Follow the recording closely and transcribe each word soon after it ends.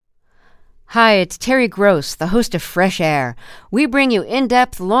Hi, it's Terry Gross, the host of Fresh Air. We bring you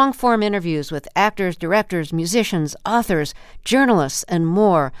in-depth, long-form interviews with actors, directors, musicians, authors, journalists, and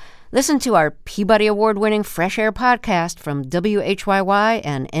more. Listen to our Peabody Award-winning Fresh Air podcast from WHYY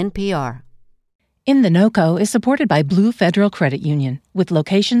and NPR. In the NoCo is supported by Blue Federal Credit Union, with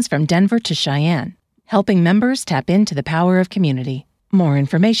locations from Denver to Cheyenne, helping members tap into the power of community. More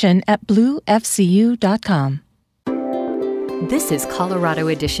information at bluefcu.com. This is Colorado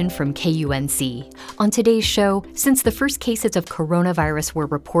Edition from KUNC. On today's show, since the first cases of coronavirus were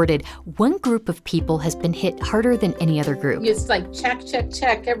reported, one group of people has been hit harder than any other group. It's like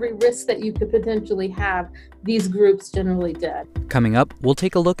check every risk that you could potentially have. These groups generally did. Coming up, we'll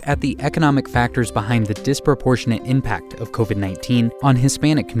take a look at the economic factors behind the disproportionate impact of COVID-19 on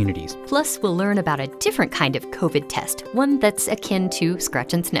Hispanic communities. Plus, we'll learn about a different kind of COVID test, one that's akin to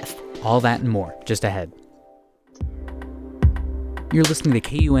scratch and sniff. All that and more, just ahead. You're listening to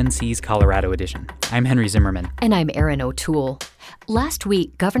KUNC's Colorado Edition. I'm Henry Zimmerman. And I'm Erin O'Toole. Last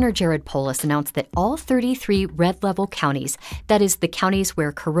week, Governor Jared Polis announced that all 33 red-level counties, that is, the counties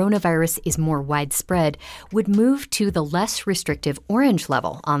where coronavirus is more widespread, would move to the less restrictive orange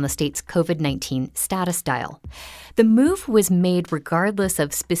level on the state's COVID-19 status dial. The move was made regardless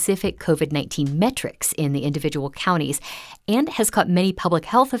of specific COVID-19 metrics in the individual counties and has caught many public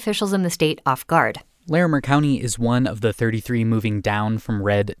health officials in the state off guard. Larimer County is one of the 33 moving down from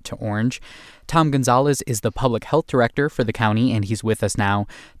red to orange. Tom Gonzalez is the public health director for the county, and he's with us now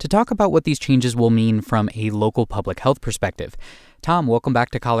to talk about what these changes will mean from a local public health perspective. Tom, welcome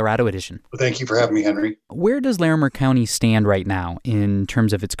back to Colorado Edition. Well, thank you for having me, Henry. Where does Larimer County stand right now in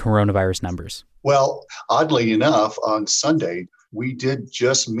terms of its coronavirus numbers? Well, oddly enough, on Sunday, we did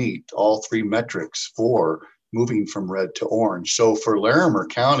just meet all three metrics for moving from red to orange. So for Larimer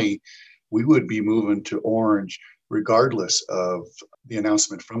County, we would be moving to orange regardless of the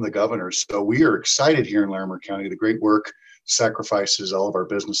announcement from the governor. So we are excited here in Larimer County. The great work, sacrifices all of our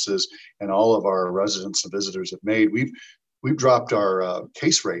businesses and all of our residents and visitors have made. We've dropped our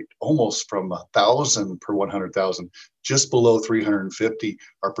case rate almost from 1,000 per 100,000, just below 350.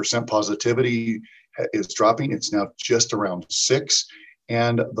 Our percent positivity is dropping. It's now just around 6.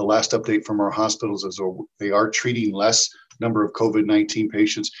 And the last update from our hospitals is they are treating less number of COVID-19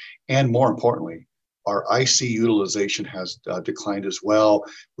 patients. And more importantly, our IC utilization has declined as well,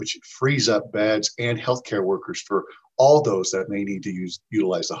 which frees up beds and healthcare workers for all those that may need to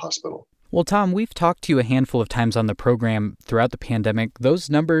utilize the hospital. Well, Tom, we've talked to you a handful of times on the program throughout the pandemic.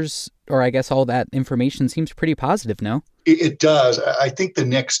 Those numbers, or I guess all that information, seems pretty positive, no? It does. I think the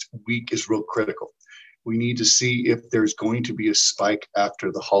next week is real critical. We need to see if there's going to be a spike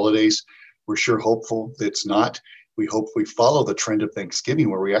after the holidays. We're sure hopeful that it's not. We hope we follow the trend of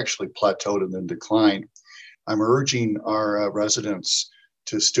Thanksgiving where we actually plateaued and then declined. I'm urging our residents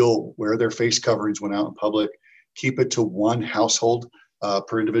to still wear their face coverings when out in public, keep it to one household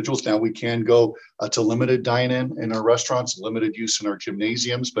per individuals. Now we can go to limited dine-in in our restaurants, limited use in our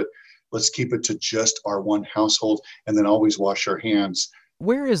gymnasiums, but let's keep it to just our one household and then always wash our hands.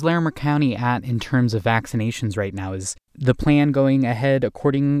 Where is Larimer County at in terms of vaccinations right now? Is the plan going ahead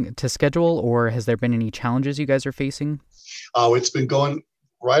according to schedule, or has there been any challenges you guys are facing? It's been going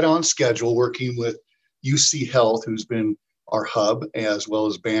right on schedule, working with UC Health, who's been our hub, as well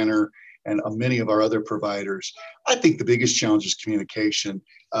as Banner and many of our other providers. I think the biggest challenge is communication.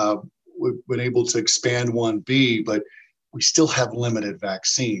 We've been able to expand 1B, but we still have limited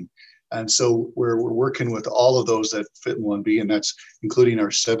vaccine. And so we're working with all of those that fit in 1B, and that's including our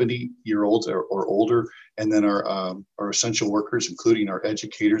 70-year-olds or older, and then our essential workers, including our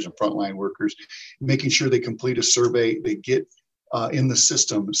educators and frontline workers, making sure they complete a survey, they get in the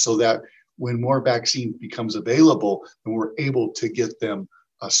system so that when more vaccine becomes available, then we're able to get them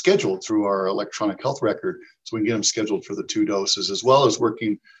scheduled through our electronic health record so we can get them scheduled for the 2 doses, as well as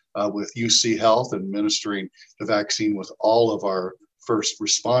working with UC Health and administering the vaccine with all of our first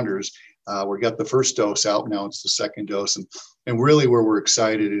responders. We got the first dose out, now it's the second dose. And really where we're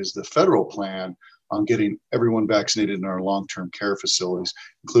excited is the federal plan on getting everyone vaccinated in our long-term care facilities,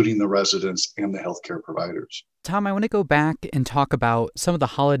 including the residents and the healthcare providers. Tom, I want to go back and talk about some of the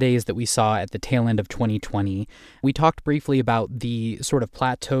holidays that we saw at the tail end of 2020. We talked briefly about the sort of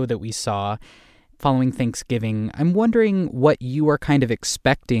plateau that we saw following Thanksgiving. I'm wondering what you are kind of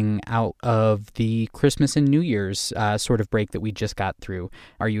expecting out of the Christmas and New Year's sort of break that we just got through.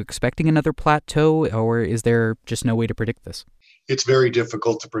 Are you expecting another plateau, or is there just no way to predict this? It's very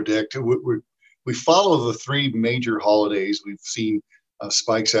difficult to predict. We follow the three major holidays. We've seen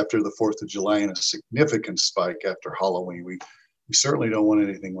spikes after the 4th of July and a significant spike after Halloween. We certainly don't want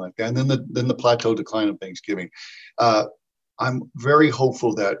anything like that. And then the plateau decline of Thanksgiving. I'm very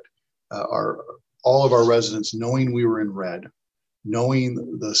hopeful that all of our residents knowing we were in red, knowing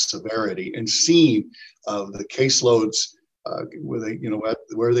the severity, and seeing the caseloads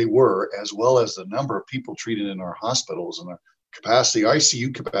where they were, as well as the number of people treated in our hospitals, and the capacity,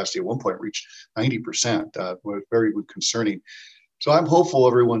 ICU capacity at one point reached 90%, was very concerning. So I'm hopeful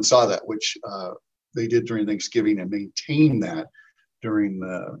everyone saw that, which they did during Thanksgiving, and maintained that during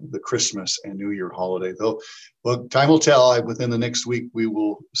the Christmas and New Year holiday. Though, well, time will tell. Within the next week, we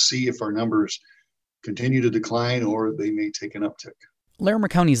will see if our numbers continue to decline or they may take an uptick. Larimer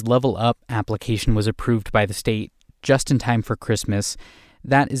County's Level Up application was approved by the state just in time for Christmas.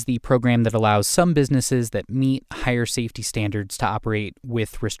 That is the program that allows some businesses that meet higher safety standards to operate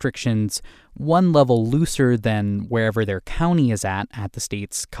with restrictions one level looser than wherever their county is at the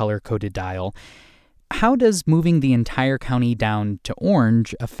state's color-coded dial. How does moving the entire county down to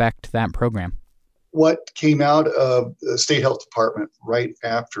orange affect that program? What came out of the State Health Department right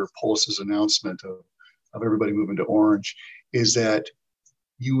after Polis's announcement of everybody moving to orange is that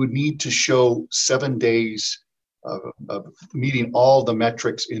you would need to show 7 days of meeting all the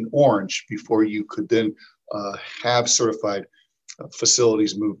metrics in orange before you could then have certified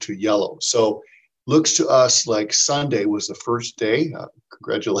facilities move to yellow. So looks to us like Sunday was the first day.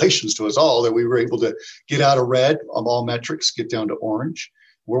 Congratulations to us all that we were able to get out of red on all metrics, get down to orange.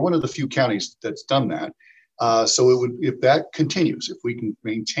 We're one of the few counties that's done that. So it would, if that continues, if we can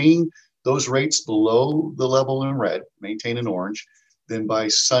maintain those rates below the level in red, maintain in orange, then by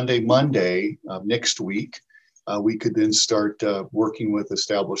Monday next week, we could then start working with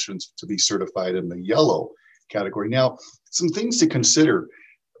establishments to be certified in the yellow category. Now, some things to consider.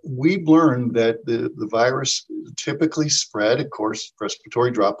 We've learned that the virus typically spread, of course,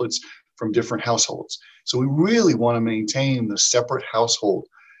 respiratory droplets from different households. So we really want to maintain the separate household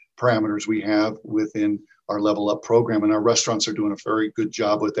parameters we have within our Level Up program. And our restaurants are doing a very good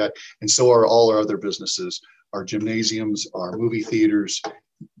job with that. And so are all our other businesses, our gymnasiums, our movie theaters,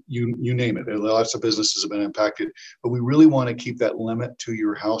 you name it. Lots of businesses have been impacted, but we really want to keep that limit to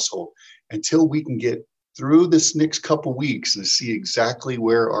your household until we can get through this next couple weeks and see exactly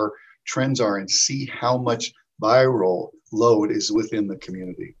where our trends are and see how much viral load is within the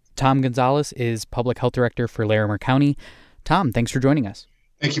community. Tom Gonzalez is Public Health Director for Larimer County. Tom, thanks for joining us.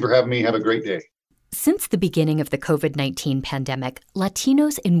 Thank you for having me. Have a great day. Since the beginning of the COVID-19 pandemic,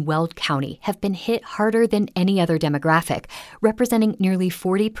 Latinos in Weld County have been hit harder than any other demographic, representing nearly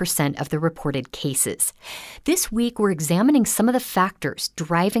 40% of the reported cases. This week, we're examining some of the factors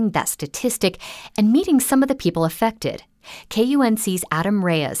driving that statistic and meeting some of the people affected. KUNC's Adam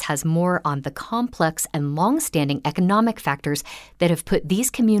Reyes has more on the complex and long-standing economic factors that have put these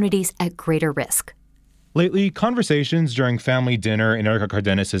communities at greater risk. Lately, conversations during family dinner in Erica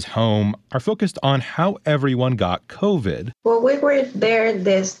Cardenas' home are focused on how everyone got COVID. Well, we were there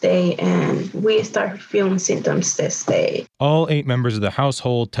this day and we started feeling symptoms this day. All 8 members of the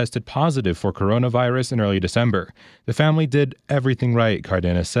household tested positive for coronavirus in early December. The family did everything right,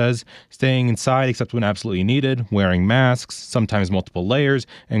 Cardenas says, staying inside except when absolutely needed, wearing masks, sometimes multiple layers,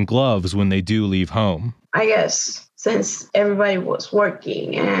 and gloves when they do leave home. I guess since everybody was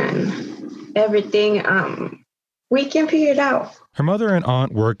working and everything, we can figure it out. Her mother and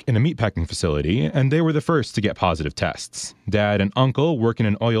aunt work in a meatpacking facility, and they were the first to get positive tests. Dad and uncle work in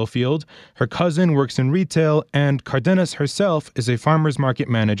an oil field. Her cousin works in retail, and Cardenas herself is a farmer's market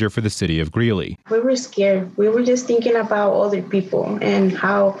manager for the city of Greeley. We were scared. We were just thinking about other people and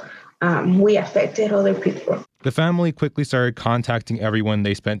how we affected other people. The family quickly started contacting everyone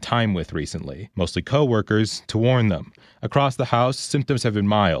they spent time with recently, mostly co-workers, to warn them. Across the house, symptoms have been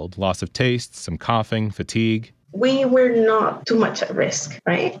mild: loss of taste, some coughing, fatigue. We were not too much at risk,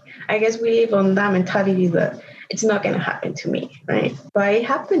 right? I guess we live on that mentality that it's not going to happen to me, right? But it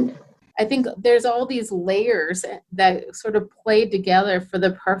happened. I think there's all these layers that sort of played together for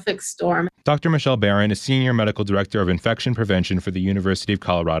the perfect storm. Dr. Michelle Barron is Senior Medical Director of Infection Prevention for the University of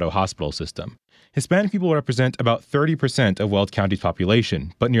Colorado Hospital System. Hispanic people represent about 30% of Weld County's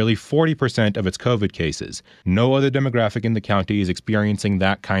population, but nearly 40% of its COVID cases. No other demographic in the county is experiencing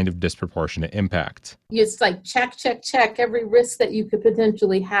that kind of disproportionate impact. It's like check every risk that you could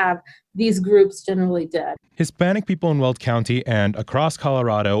potentially have. These groups generally did. Hispanic people in Weld County and across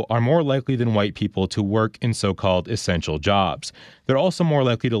Colorado are more likely than white people to work in so-called essential jobs. They're also more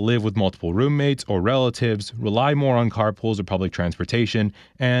likely to live with multiple roommates or relatives, rely more on carpools or public transportation,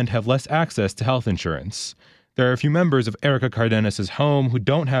 and have less access to health insurance. There are a few members of Erica Cardenas' home who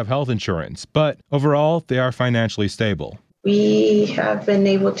don't have health insurance, but overall, they are financially stable. We have been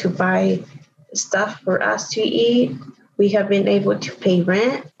able to buy stuff for us to eat. We have been able to pay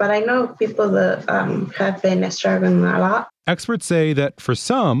rent, but I know people that have been struggling a lot. Experts say that for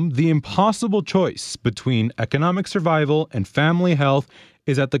some, the impossible choice between economic survival and family health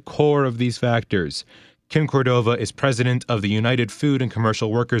is at the core of these factors. Kim Cordova is president of the United Food and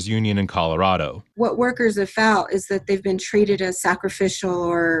Commercial Workers Union in Colorado. What workers have felt is that they've been treated as sacrificial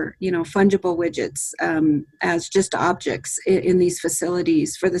or, fungible widgets, as just objects in these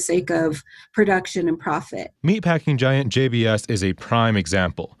facilities for the sake of production and profit. Meatpacking giant JBS is a prime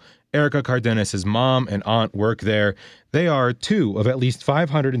example. Erica Cardenas' mom and aunt work there. They are two of at least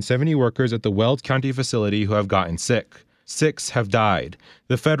 570 workers at the Weld County facility who have gotten sick. 6 have died.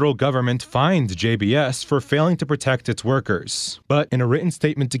 The federal government fined JBS for failing to protect its workers. But in a written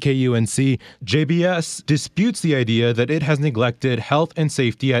statement to KUNC, JBS disputes the idea that it has neglected health and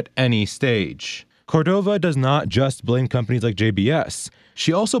safety at any stage. Cordova does not just blame companies like JBS.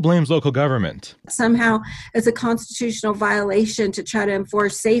 She also blames local government. Somehow it's a constitutional violation to try to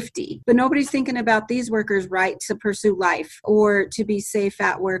enforce safety. But nobody's thinking about these workers' right to pursue life or to be safe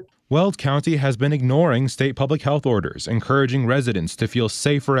at work. Weld County has been ignoring state public health orders, encouraging residents to feel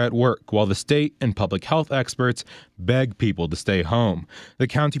safer at work, while the state and public health experts beg people to stay home. The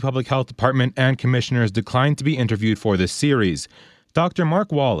county public health department and commissioners declined to be interviewed for this series. Dr.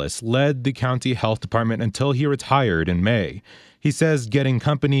 Mark Wallace led the county health department until he retired in May. He says getting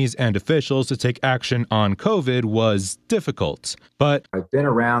companies and officials to take action on COVID was difficult, but I've been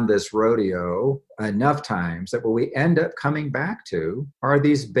around this rodeo enough times that what we end up coming back to are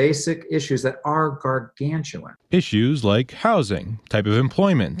these basic issues that are gargantuan. Issues like housing, type of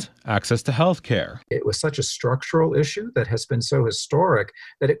employment, access to health care. It was such a structural issue that has been so historic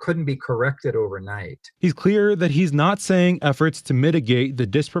that it couldn't be corrected overnight. He's clear that he's not saying efforts to mitigate the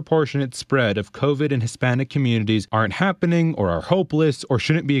disproportionate spread of COVID in Hispanic communities aren't happening or are hopeless or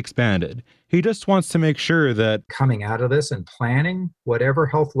shouldn't be expanded. He just wants to make sure that coming out of this and planning whatever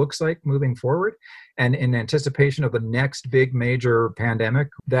health looks like moving forward, and in anticipation of the next big major pandemic,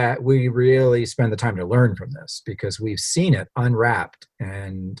 that we really spend the time to learn from this, because we've seen it unwrapped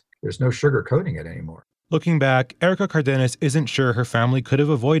and there's no sugarcoating it anymore. Looking back, Erica Cardenas isn't sure her family could have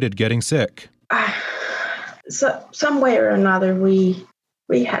avoided getting sick. So some way or another, we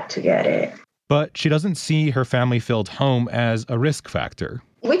had to get it. But she doesn't see her family-filled home as a risk factor.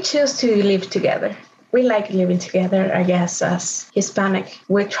 We choose to live together. We like living together, I guess, as Hispanic.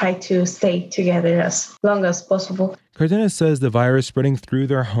 We try to stay together as long as possible. Cardenas says the virus spreading through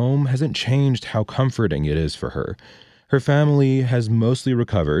their home hasn't changed how comforting it is for her. Her family has mostly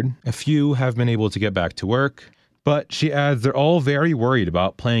recovered. A few have been able to get back to work. But she adds they're all very worried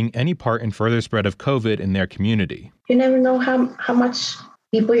about playing any part in further spread of COVID in their community. You never know how much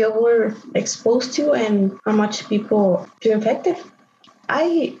people you were exposed to and how much people feel infected.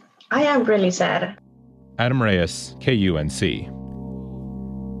 I am really sad. Adam Reyes, KUNC.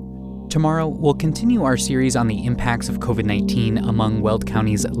 Tomorrow, we'll continue our series on the impacts of COVID-19 among Weld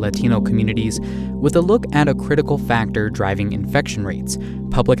County's Latino communities with a look at a critical factor driving infection rates,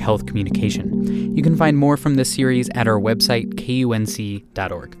 public health communication. You can find more from this series at our website,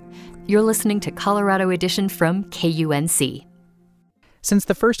 kunc.org. You're listening to Colorado Edition from KUNC. Since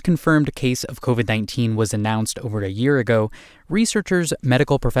the first confirmed case of COVID-19 was announced over a year ago, researchers,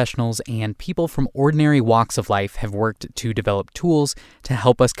 medical professionals, and people from ordinary walks of life have worked to develop tools to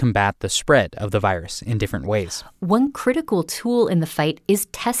help us combat the spread of the virus in different ways. One critical tool in the fight is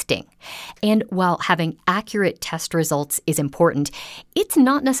testing. And while having accurate test results is important, it's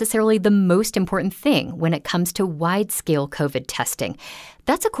not necessarily the most important thing when it comes to wide-scale COVID testing.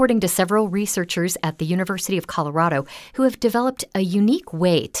 That's according to several researchers at the University of Colorado who have developed a unique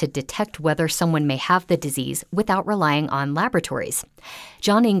way to detect whether someone may have the disease without relying on laboratories.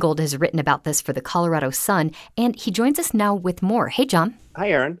 John Ingold has written about this for the Colorado Sun, and he joins us now with more. Hey, John. Hi,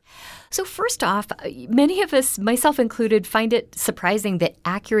 Erin. So first off, many of us, myself included, find it surprising that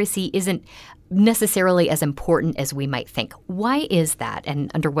accuracy isn't necessarily as important as we might think. Why is that,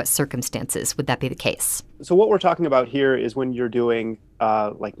 and under what circumstances would that be the case? So what we're talking about here is when you're doing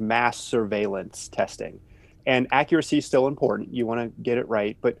like mass surveillance testing. And accuracy is still important. You want to get it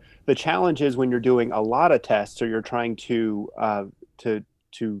right. But the challenge is when you're doing a lot of tests or you're trying to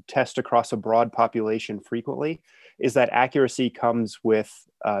test across a broad population frequently, is that accuracy comes with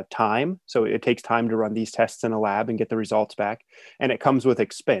time. So it takes time to run these tests in a lab and get the results back. And it comes with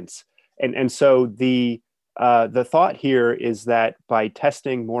expense. And so the thought here is that by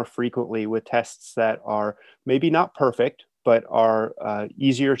testing more frequently with tests that are maybe not perfect, but are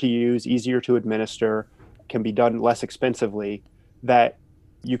easier to use, easier to administer, can be done less expensively, that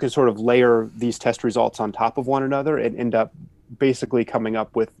you can sort of layer these test results on top of one another and end up basically coming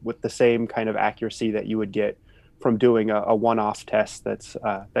up with the same kind of accuracy that you would get from doing a one-off test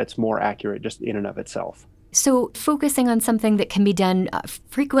that's more accurate just in and of itself. So focusing on something that can be done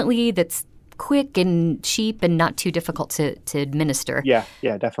frequently, that's quick and cheap and not too difficult to administer. Yeah,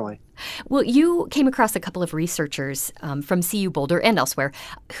 definitely. Well, you came across a couple of researchers from CU Boulder and elsewhere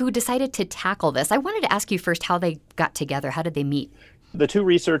who decided to tackle this. I wanted to ask you first how they got together. How did they meet? The two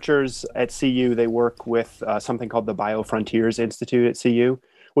researchers at CU, they work with something called the BioFrontiers Institute at CU,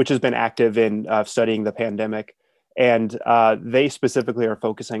 which has been active in studying the pandemic. And they specifically are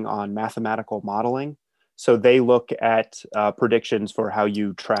focusing on mathematical modeling. So they look at predictions for how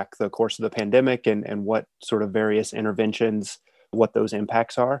you track the course of the pandemic and what sort of various interventions, what those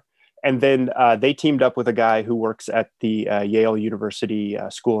impacts are. And then they teamed up with a guy who works at the Yale University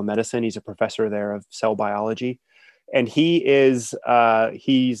School of Medicine. He's a professor there of cell biology. And he's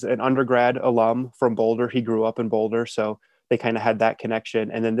an undergrad alum from Boulder. He grew up in Boulder, so they kind of had that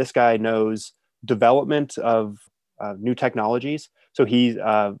connection. And then this guy knows development of new technologies. So he,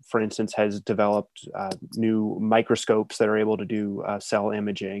 for instance, has developed new microscopes that are able to do cell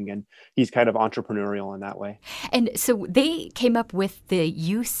imaging, and he's kind of entrepreneurial in that way. And so they came up with the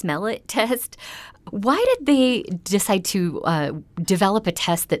You Smell It test. Why did they decide to develop a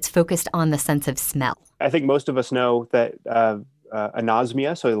test that's focused on the sense of smell? I think most of us know that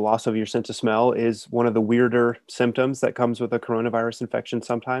anosmia, so the loss of your sense of smell, is one of the weirder symptoms that comes with a coronavirus infection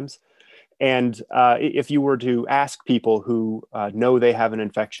sometimes. And if you were to ask people who know they have an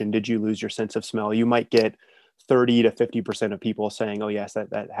infection, did you lose your sense of smell? You might get 30 to 50% of people saying, oh, yes,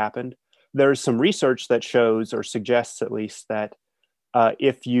 that happened. There's some research that shows or suggests at least that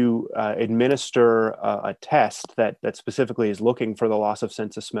if you administer a test that specifically is looking for the loss of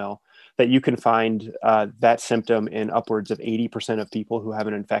sense of smell, that you can find that symptom in upwards of 80% of people who have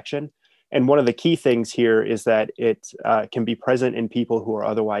an infection. And one of the key things here is that it can be present in people who are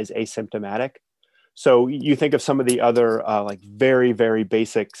otherwise asymptomatic. So you think of some of the other like very, very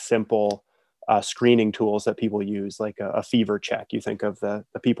basic, simple screening tools that people use, like a fever check. You think of the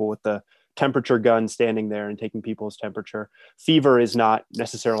people with the temperature gun standing there and taking people's temperature. Fever is not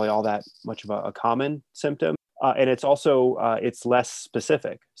necessarily all that much of a common symptom. And it's also, it's less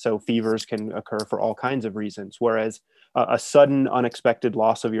specific. So fevers can occur for all kinds of reasons, whereas a sudden unexpected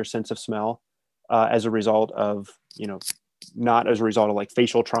loss of your sense of smell as a result of, not as a result of like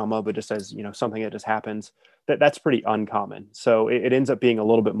facial trauma, but just as, something that just happens, that's pretty uncommon. So it ends up being a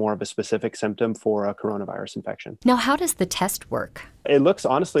little bit more of a specific symptom for a coronavirus infection. Now, how does the test work? It looks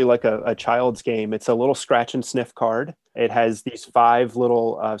honestly like a child's game. It's a little scratch and sniff card. It has these 5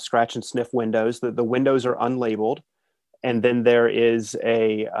 little scratch and sniff windows. The windows are unlabeled. And then there is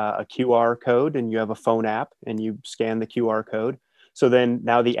a QR code, and you have a phone app, and you scan the QR code. So then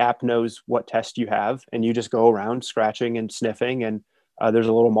now the app knows what test you have, and you just go around scratching and sniffing. And there's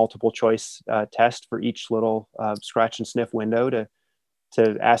a little multiple choice test for each little scratch and sniff window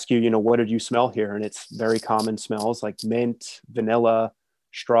to ask you, what did you smell here? And it's very common smells like mint, vanilla,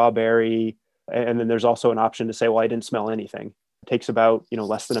 strawberry. And then there's also an option to say, well, I didn't smell anything. It takes about,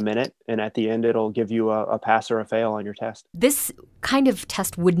 less than a minute. And at the end, it'll give you a pass or a fail on your test. This kind of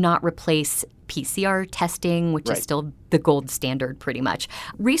test would not replace PCR testing, which is still the gold standard pretty much.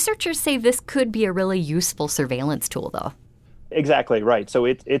 Researchers say this could be a really useful surveillance tool, though. Exactly, right. So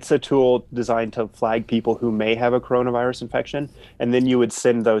it's a tool designed to flag people who may have a coronavirus infection. And then you would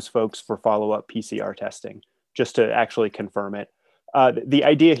send those folks for follow-up PCR testing just to actually confirm it. The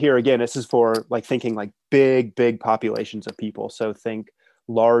idea here, again, this is for thinking big populations of people. So think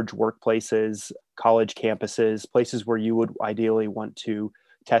large workplaces, college campuses, places where you would ideally want to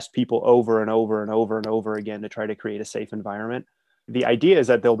test people over and over and over and over again to try to create a safe environment. The idea is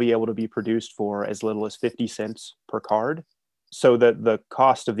that they'll be able to be produced for as little as 50 cents per card. So that the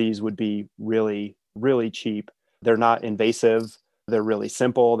cost of these would be really, really cheap. They're not invasive. They're really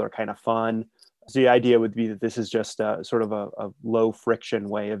simple. They're kind of fun. So the idea would be that this is just sort of a low friction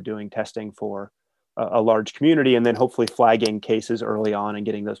way of doing testing for a large community, and then hopefully flagging cases early on and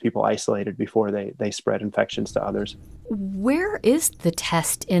getting those people isolated before they spread infections to others. Where is the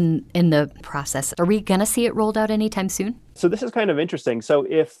test in the process? Are we going to see it rolled out anytime soon? So this is kind of interesting. So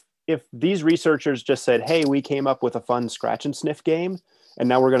if these researchers just said, hey, we came up with a fun scratch and sniff game, and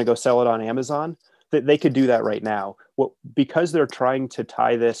now we're going to go sell it on Amazon, that they could do that right now. Well, because they're trying to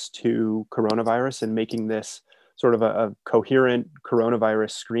tie this to coronavirus and making this sort of a coherent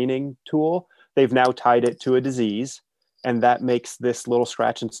coronavirus screening tool, they've now tied it to a disease. And that makes this little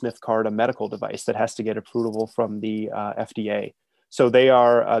scratch and sniff card a medical device that has to get approval from the FDA. So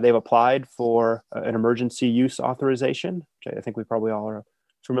they've applied for an emergency use authorization, which I think we probably all are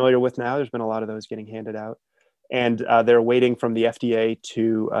familiar with now. There's been a lot of those getting handed out. And they're waiting from the FDA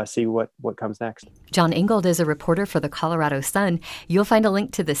to see what comes next. John Ingold is a reporter for the Colorado Sun. You'll find a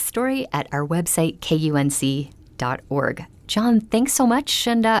link to this story at our website, kunc.org. John, thanks so much.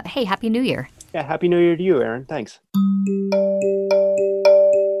 And hey, Happy New Year. Yeah, Happy New Year to you, Erin. Thanks.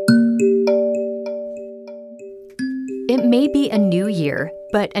 It may be a new year,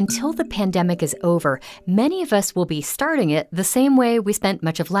 but until the pandemic is over, many of us will be starting it the same way we spent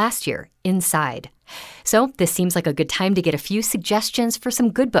much of last year, inside. So this seems like a good time to get a few suggestions for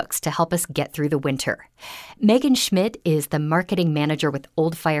some good books to help us get through the winter. Megan Schmidt is the marketing manager with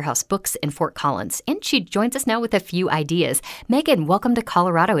Old Firehouse Books in Fort Collins, and she joins us now with a few ideas. Megan, welcome to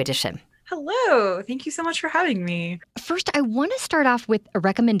Colorado Edition. Hello. Thank you so much for having me. First, I want to start off with a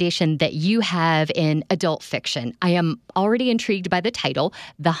recommendation that you have in adult fiction. I am already intrigued by the title,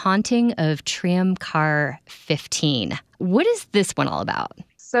 The Haunting of Tramcar 15. What is this one all about?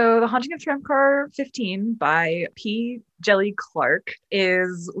 So The Haunting of Tramcar 15 by P. Djèlí Clark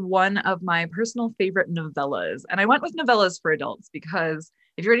is one of my personal favorite novellas. And I went with novellas for adults because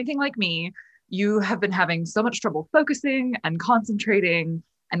if you're anything like me, you have been having so much trouble focusing and concentrating,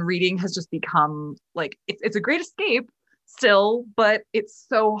 and reading has just become like, it's a great escape still, but it's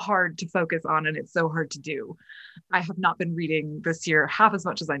so hard to focus on and it's so hard to do. I have not been reading this year half as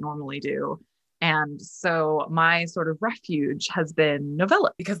much as I normally do. And so my sort of refuge has been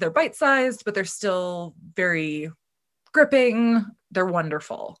novella because they're bite-sized, but they're still very gripping. They're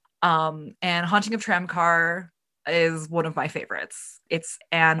wonderful. And Haunting of Tramcar is one of my favorites. It's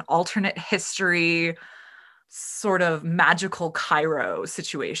an alternate history sort of magical Cairo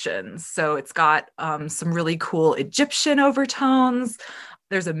situations. So it's got some really cool Egyptian overtones.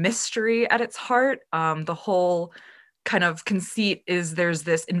 There's a mystery at its heart. The whole kind of conceit is there's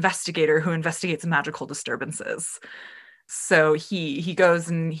this investigator who investigates magical disturbances. So he goes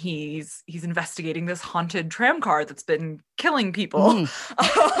and he's investigating this haunted tram car that's been killing people.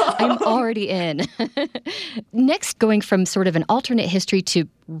 I'm already in. Next, going from sort of an alternate history to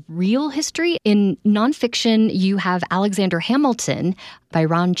real history. In nonfiction, you have Alexander Hamilton by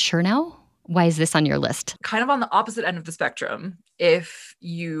Ron Chernow. Why is this on your list? Kind of on the opposite end of the spectrum. If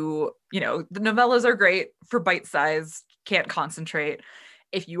you know, the novellas are great for bite-sized, can't concentrate.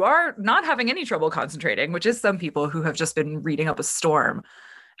 If you are not having any trouble concentrating, which is some people who have just been reading up a storm,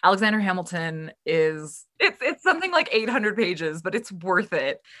 Alexander Hamilton it's something like 800 pages, but it's worth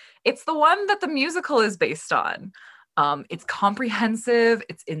it. It's the one that the musical is based on. It's comprehensive,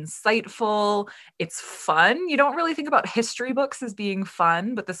 it's insightful, it's fun. You don't really think about history books as being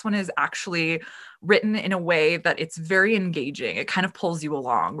fun, but this one is actually written in a way that it's very engaging. It kind of pulls you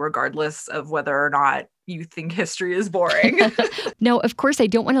along, regardless of whether or not you think history is boring. No, of course, I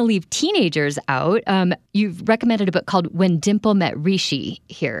don't want to leave teenagers out. You've recommended a book called When Dimple Met Rishi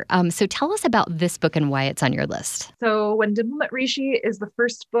here. So tell us about this book and why it's on your list. So When Dimple Met Rishi is the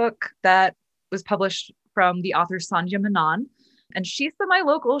first book that was published from the author Sandhya Menon. And she's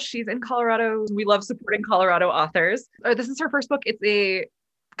semi-local. She's in Colorado. We love supporting Colorado authors. This is her first book. It's a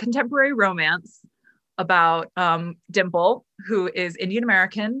contemporary romance about Dimple, who is Indian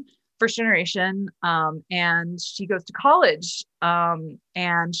American, first generation, and she goes to college,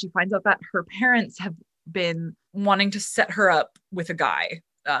 and she finds out that her parents have been wanting to set her up with a guy,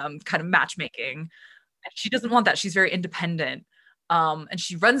 kind of matchmaking. And she doesn't want that. She's very independent. And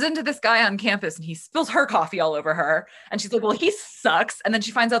she runs into this guy on campus and he spills her coffee all over her. And she's like, well, he sucks. And then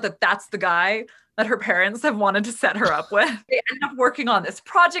she finds out that that's the guy that her parents have wanted to set her up with. They end up working on this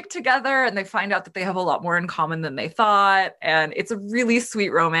project together and they find out that they have a lot more in common than they thought. And it's a really sweet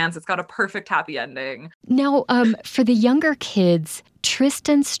romance. It's got a perfect happy ending. Now, for the younger kids,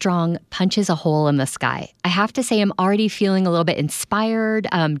 Tristan Strong punches a hole in the sky. I have to say I'm already feeling a little bit inspired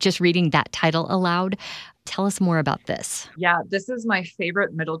just reading that title aloud. Tell us more about this. Yeah, this is my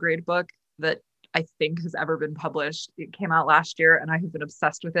favorite middle grade book that I think has ever been published. It came out last year and I have been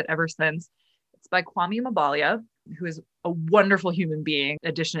obsessed with it ever since. It's by Kwame Mabalia, who is a wonderful human being, in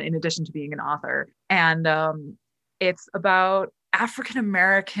addition to being an author. And it's about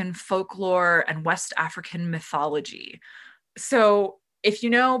African-American folklore and West African mythology. So if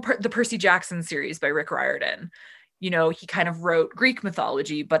you know the Percy Jackson series by Rick Riordan, you know, he kind of wrote Greek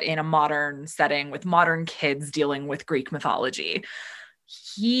mythology, but in a modern setting with modern kids dealing with Greek mythology.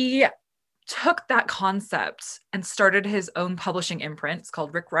 He took that concept and started his own publishing imprint. It's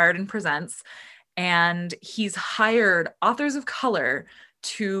called Rick Riordan Presents. And he's hired authors of color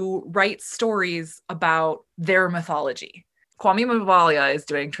to write stories about their mythology. Kwame Mabalia is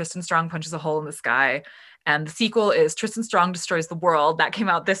doing Tristan Strong Punches a Hole in the Sky. And the sequel is Tristan Strong Destroys the World. That came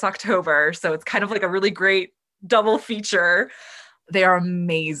out this October. So it's kind of like a really great double feature. they are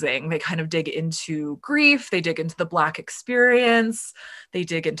amazing. They kind of dig into grief. They dig into the Black experience. They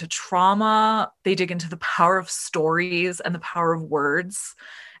dig into trauma. They dig into the power of stories and the power of words,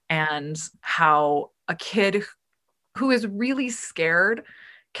 and how a kid who is really scared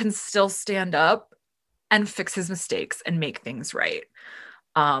can still stand up and fix his mistakes and make things right.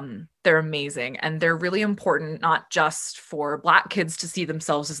 They're amazing, and they're really important, not just for Black kids to see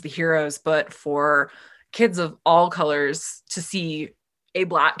themselves as the heroes, but for kids of all colors to see a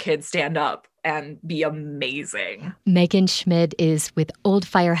Black kid stand up and be amazing. Megan Schmid is with Old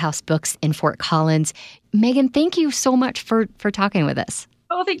Firehouse Books in Fort Collins. Megan, thank you so much for talking with us.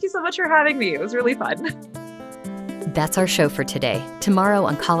 Oh, thank you so much for having me. It was really fun. That's our show for today. Tomorrow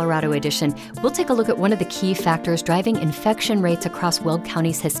on Colorado Edition, we'll take a look at one of the key factors driving infection rates across Weld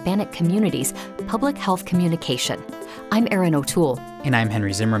County's Hispanic communities, public health communication. I'm Erin O'Toole. And I'm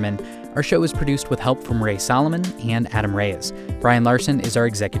Henry Zimmerman. Our show is produced with help from Ray Solomon and Adam Reyes. Brian Larson is our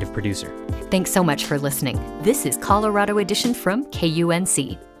executive producer. Thanks so much for listening. This is Colorado Edition from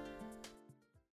KUNC.